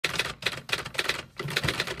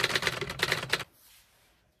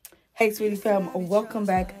Hey, sweetie fam, welcome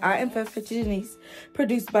back. I am Denise,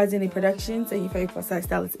 produced by Zenny Productions, and your favorite sex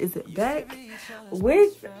stylist is back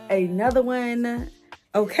with another one.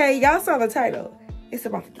 Okay, y'all saw the title. It's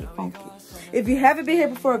about to get funky. If you haven't been here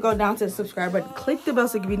before, go down to the subscribe button, click the bell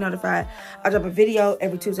so you can be notified. I drop a video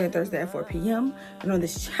every Tuesday and Thursday at 4 p.m. And on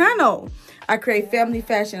this channel, I create family,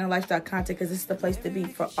 fashion, and lifestyle content because this is the place to be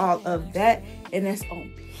for all of that. And that's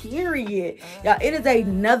on period. Y'all, it is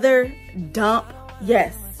another dump.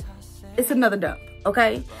 Yes, it's another dump,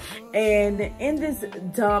 okay? And in this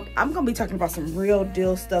dump, I'm going to be talking about some real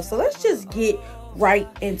deal stuff. So let's just get right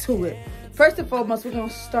into it. First and foremost, we're going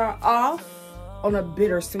to start off on a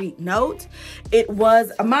bittersweet note. It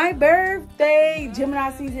was my birthday,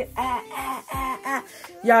 Gemini season.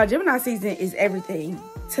 Y'all, Gemini season is everything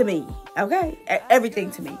to me, okay?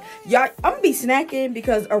 Everything to me. Y'all, I'm gonna be snacking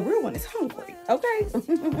because a real one is hungry, okay?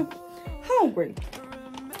 Hungry.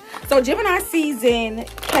 So Gemini season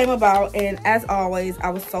came about, and as always, I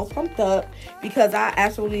was so pumped up because I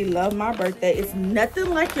absolutely love my birthday. It's nothing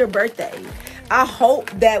like your birthday. I hope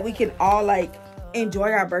that we can all like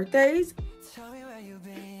enjoy our birthdays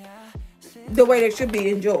the way they should be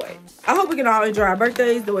enjoyed. I hope we can all enjoy our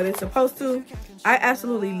birthdays the way they're supposed to. I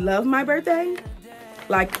absolutely love my birthday.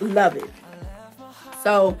 Like, love it.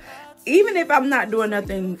 So, even if I'm not doing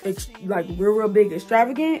nothing like real big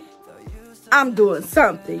extravagant, I'm doing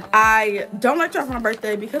something. I don't like traveling for my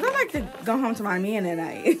birthday because I like to go home to my man at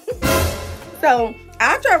night. So,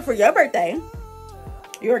 I'll travel for your birthday,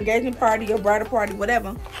 your engagement party, your bridal party,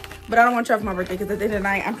 whatever. But I don't want to travel for my birthday because at the end of the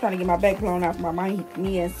night, I'm trying to get my back blown out for my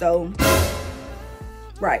man. So,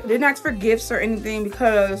 right. Didn't ask for gifts or anything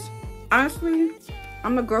because, honestly,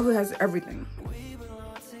 I'm the girl who has everything.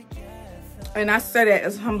 And I say that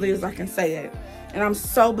as humbly as I can say it. And I'm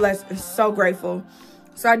so blessed and so grateful.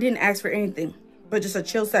 So I didn't ask for anything, but just a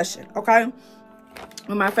chill session, okay?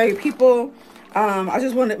 With my favorite people. I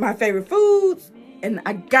just wanted my favorite foods. And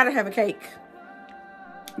I gotta have a cake.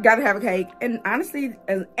 Gotta have a cake. And honestly,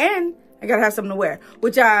 and I gotta have something to wear.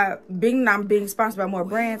 Which I'm being sponsored by more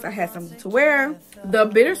brands, I had something to wear. The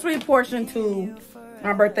bittersweet portion to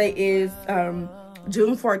my birthday is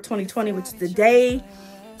June 4th, 2020, which is the day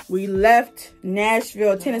we left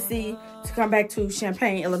Nashville, Tennessee to come back to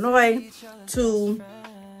Champaign, Illinois to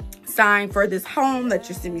sign for this home that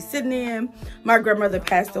you're seeing me sitting in. My grandmother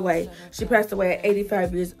passed away. She passed away at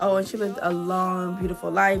 85 years old, and she lived a long, beautiful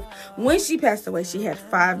life. When she passed away, she had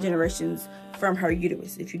 5 generations from her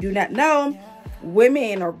uterus. If you do not know,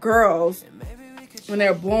 women or girls, when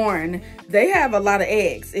they're born, they have a lot of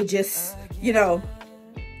eggs. It just, you know,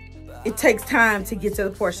 it takes time to get to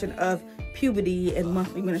the portion of puberty and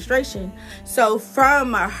monthly menstruation. So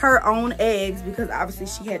from her own eggs, because obviously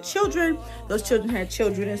she had children, those children had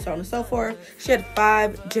children, and so on and so forth, she had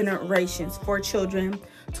 5 generations, 4 children,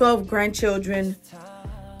 12 grandchildren,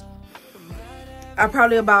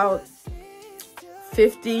 probably about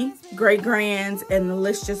 50 great grands, and the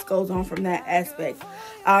list just goes on from that aspect.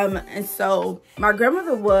 And so my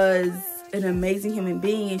grandmother was an amazing human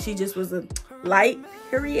being, and she just was a light,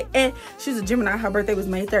 period. And she was a Gemini. Her birthday was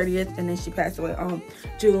May 30th, and then she passed away on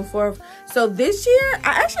June 4th. So this year,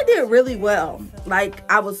 I actually did really well. Like,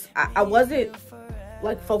 I wasn't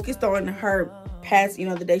like focused on her past, you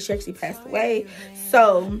know, the day she actually passed away.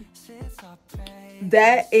 So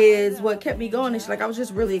that is what kept me going. And like, I was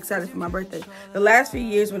just really excited for my birthday. The last few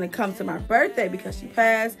years when it comes to my birthday, because she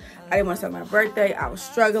passed, I didn't want to celebrate my birthday. I was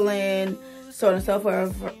struggling, so on and so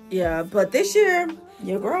forth. Yeah, but this year,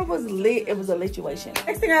 your girl was lit. It was a lituation.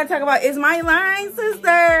 Next thing I gotta talk about is my line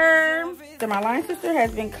sister. So my line sister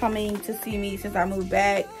has been coming to see me since I moved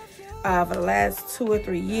back for the last 2 or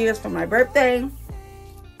 3 years for my birthday.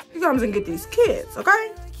 She comes and get these kids,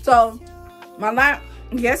 okay? So my line,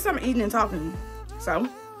 yes, I'm eating and talking. So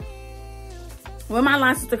when my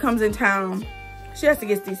line sister comes in town, she has to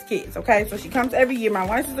get these kids, okay? So she comes every year. My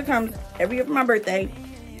line sister comes every year for my birthday.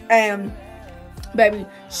 And baby,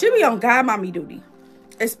 she be on godmommy duty.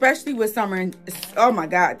 Especially with summer, and oh my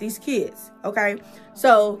God, these kids, okay?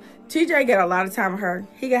 So TJ got a lot of time with her.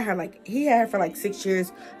 He had her for like 6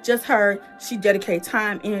 years. Just her. She dedicated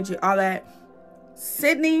time, energy, all that.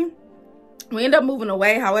 Sydney, we ended up moving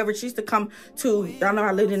away. However, she used to come to, y'all know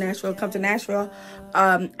I lived in Nashville, come to Nashville.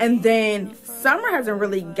 And then Summer hasn't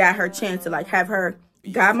really got her chance to like have her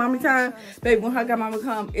godmommy time. Baby, when her godmommy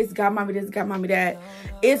come, it's godmommy this, godmommy that.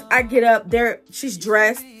 I get up there, she's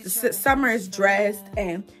dressed, Summer is dressed,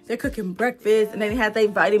 and they're cooking breakfast, and then they have their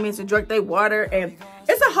vitamins and drink their water, and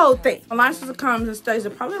it's a whole thing. My sister comes and stays for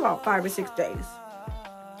probably about 5 or 6 days.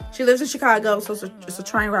 She lives in Chicago, so it's a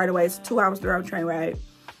train ride away. It's a 2 hours 3 hour train ride.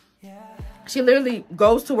 She literally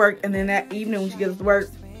goes to work, and then that evening when she gets to work,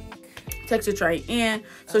 takes a train in.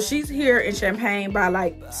 So she's here in Champaign by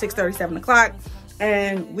like 6:30, 7 o'clock.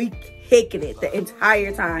 And we kicking it the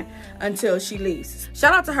entire time until she leaves.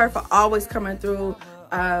 Shout out to her for always coming through.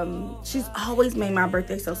 She's always made my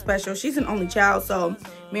birthday so special. She's an only child, so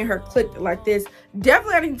me and her clicked like this.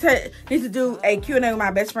 Definitely I need to do a Q&A with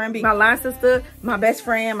my best friend, my line sister, my best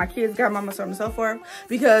friend, my kids, godmama, so on and so forth,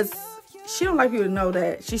 because she don't like people to know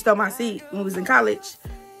that she stole my seat when we was in college.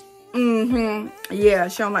 Yeah,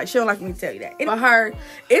 she don't like me to tell you that. For her,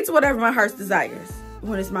 it's whatever my heart desires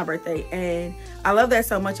when it's my birthday, and I love that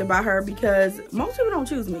so much about her, because most people don't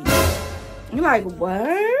choose me. You're like,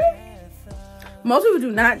 what? Most people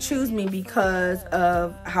do not choose me because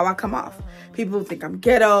of how I come off. People think I'm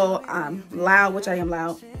ghetto, I'm loud, which I am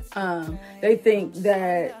loud. They think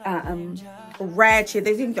that I'm ratchet.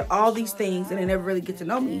 They think that all these things, and they never really get to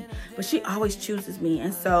know me. But she always chooses me,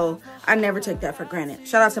 and so I never take that for granted.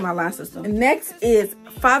 Shout out to my line system. And next is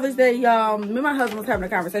Father's Day, y'all. Me and my husband was having a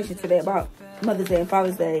conversation today about Mother's Day and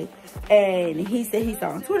Father's Day, and he said he saw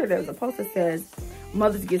on Twitter there was a post that says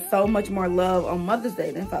mothers get so much more love on Mother's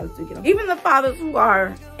Day than fathers do get on. Even the fathers who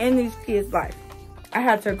are in these kids' life. I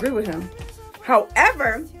had to agree with him.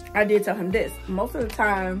 However, I did tell him this. Most of the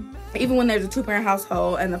time, even when there's a two-parent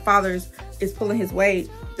household and the father is pulling his weight,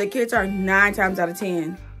 the kids are 9 times out of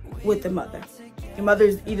 10 with the mother. The mother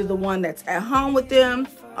is either the one that's at home with them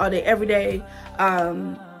all day, every day,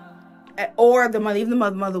 or the mother, even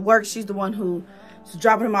the mother works, she's the one who's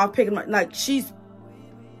dropping them off, picking them up. Like, she's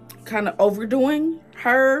kind of overdoing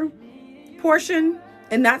her portion.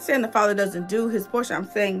 And not saying the father doesn't do his portion. I'm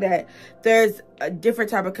saying that there's a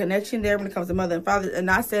different type of connection there when it comes to mother and father. And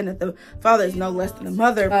not saying that the father is no less than the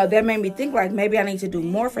mother. That made me think, like, maybe I need to do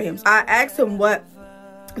more for him. So I asked him, what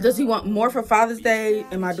does he want more for Father's Day?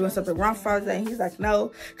 Am I doing something wrong for Father's Day? And he's like,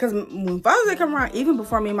 no. Because when Father's Day come around, even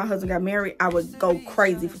before me and my husband got married, I would go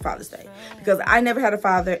crazy for Father's Day. Because I never had a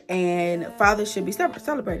father, and fathers should be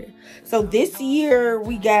celebrated. So this year,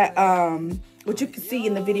 we got, what you can see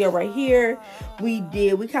in the video right here, we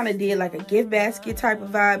kind of did like a gift basket type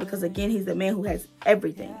of vibe. Because again, he's the man who has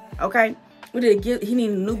everything, okay? He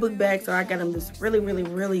needed a new book bag, so I got him this really, really,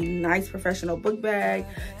 really nice professional book bag,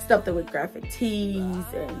 stuffed it with graphic tees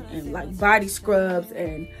and like body scrubs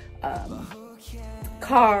and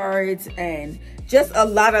cards and just a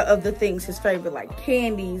lot of the things his favorite, like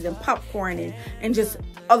candies and popcorn and just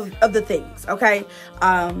other things, okay?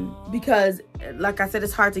 Because like I said,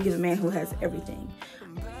 it's hard to give a man who has everything.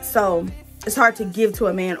 So it's hard to give to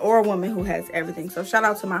a man or a woman who has everything. So shout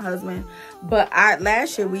out to my husband. But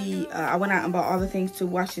last year I went out and bought all the things to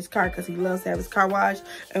wash his car, because he loves to have his car washed.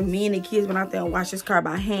 And me and the kids went out there and washed his car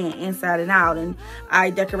by hand, inside and out. And I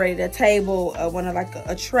decorated a table, like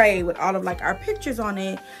a tray with all of like our pictures on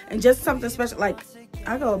it, and just something special. Like,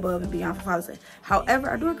 I go above and beyond for Father's Day. However,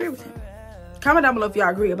 I do agree with him. Comment down below if y'all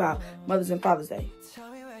agree about Mother's and Father's Day.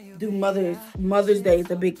 Do Mother's Day is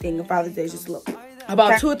a big thing, and Father's Day is just a little.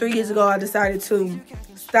 About 2 or 3 years ago, I decided to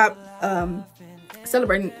stop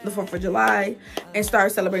celebrating the 4th of July and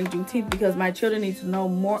start celebrating Juneteenth, because my children need to know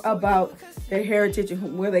more about their heritage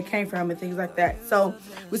and where they came from and things like that. So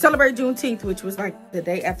we celebrated Juneteenth, which was like the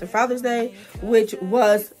day after Father's Day, which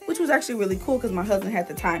was actually really cool because my husband had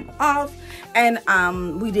the time off.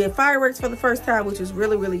 And we did fireworks for the first time, which was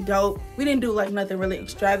really, really dope. We didn't do like nothing really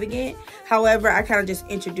extravagant. However, I kind of just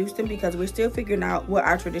introduced them because we're still figuring out what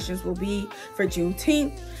our traditions will be for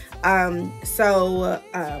Juneteenth.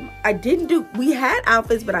 We had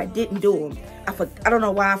outfits, but I didn't do them. I don't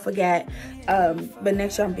know why I forgot. But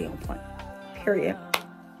next year I'm being on point. Period.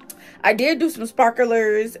 I did do some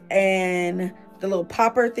sparklers and the little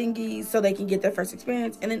popper thingies so they can get their first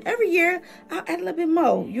experience. And then every year I'll add a little bit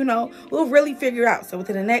more, you know. We'll really figure out. So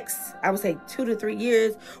within the next, I would say 2 to 3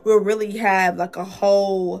 years, we'll really have like a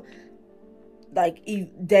whole like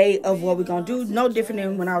day of what we're gonna do. No different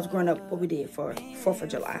than when I was growing up, what we did for 4th of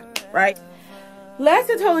July, right?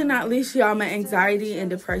 Last and totally not least, y'all, my anxiety and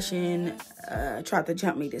depression tried to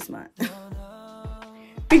jump me this month.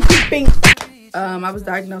 Bing, bing, bing. I was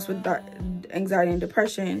diagnosed with anxiety and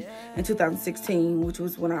depression in 2016, which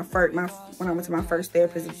was when I went to my first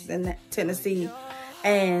therapist, which was in Tennessee.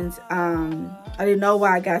 And I didn't know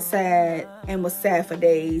why I got sad and was sad for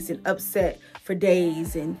days and upset for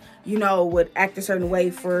days, and you know, would act a certain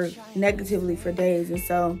way negatively for days. And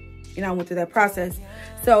so, you know, I went through that process.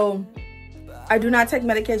 So I do not take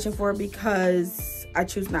medication for it because I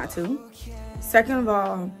choose not to. Second of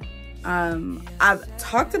all, I've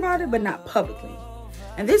talked about it, but not publicly.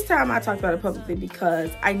 And this time I talked about it publicly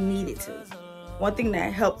because I needed to. One thing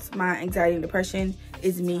that helps my anxiety and depression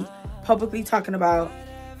is me publicly talking about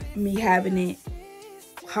me having it,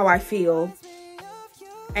 how I feel,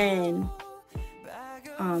 and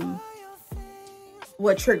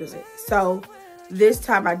what triggers it. So this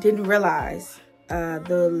time I didn't realize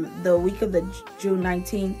the week of the June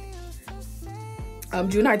 19th.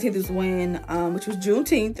 June 19th is when, which was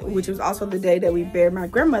Juneteenth, which was also the day that we buried my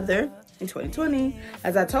grandmother in 2020.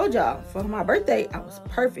 As I told y'all, for my birthday, I was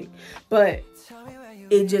perfect. But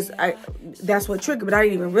it just, that's what triggered. But I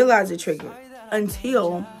didn't even realize it triggered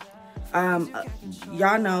until,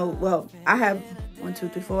 y'all know, well, I have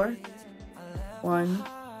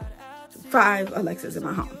 5 Alexas in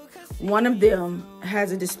my home. One of them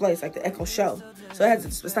has a display. It's like the Echo Show. So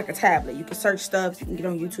it's like a tablet. You can search stuff. You can get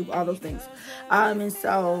on YouTube, all those things. And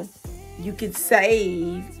so you could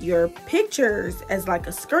save your pictures as like a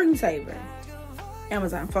screensaver.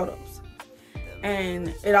 Amazon Photos.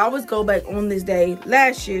 And it always go back on this day.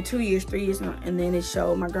 Last year, 2 years, 3 years. And then it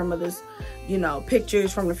showed my grandmother's, you know,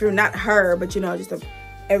 pictures from the funeral. Not her, but, you know, just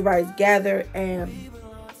everybody's gathered. And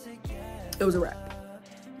it was a wrap.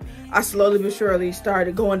 I slowly but surely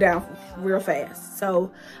started going down real fast.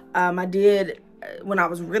 So I did, when I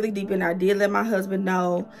was really deep in, I did let my husband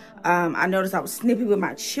know. I noticed I was snippy with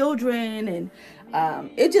my children, and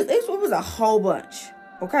it was a whole bunch.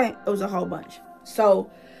 Okay, it was a whole bunch. So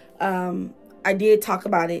I did talk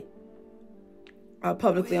about it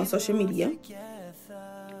publicly on social media,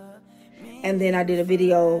 and then I did a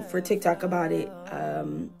video for TikTok about it.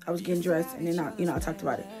 I was getting dressed, and then I talked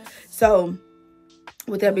about it. So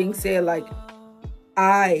with that being said, like,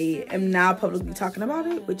 I am now publicly talking about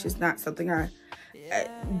it, which is not something I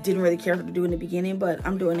didn't really care to do in the beginning, but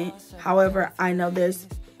I'm doing it. However, I know there's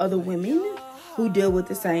other women who deal with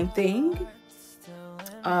the same thing.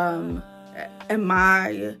 And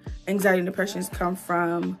my anxiety and depressions come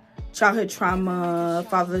from childhood trauma,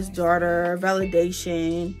 fatherless daughter,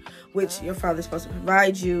 validation, which your father's supposed to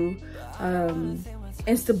provide you,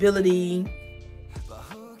 instability,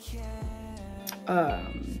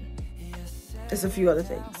 there's a few other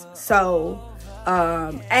things. So,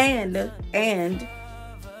 and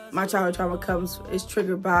my childhood trauma is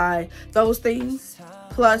triggered by those things,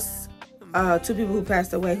 plus 2 people who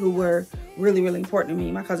passed away who were really, really important to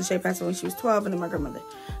me. My cousin Shay passed away when she was 12, and then my grandmother.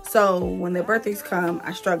 So when their birthdays come,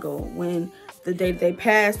 I struggle. When the day they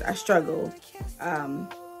passed, I struggle. I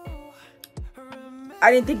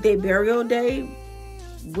didn't think their burial day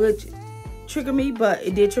would trigger me, but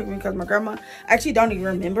it did trigger me because my grandma, I actually don't even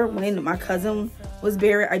remember when my cousin was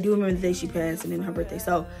buried. I do remember the day she passed and then her birthday.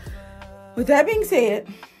 So with that being said,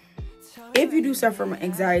 if you do suffer from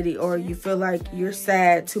anxiety, or you feel like you're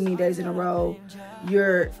sad too many days in a row,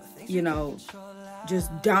 you're, you know, just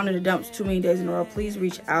down in the dumps too many days in a row, please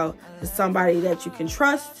reach out to somebody that you can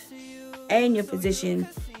trust and your physician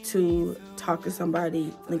to talk to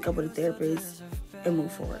somebody, link up with a therapist, and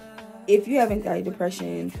move forward. If you have anxiety,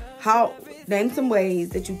 depression, name some ways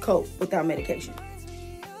that you cope without medication.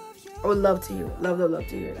 I would love to hear it. Love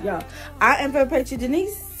to hear it. Y'all, I am Patra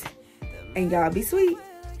Denise, and y'all be sweet.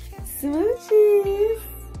 Smooches.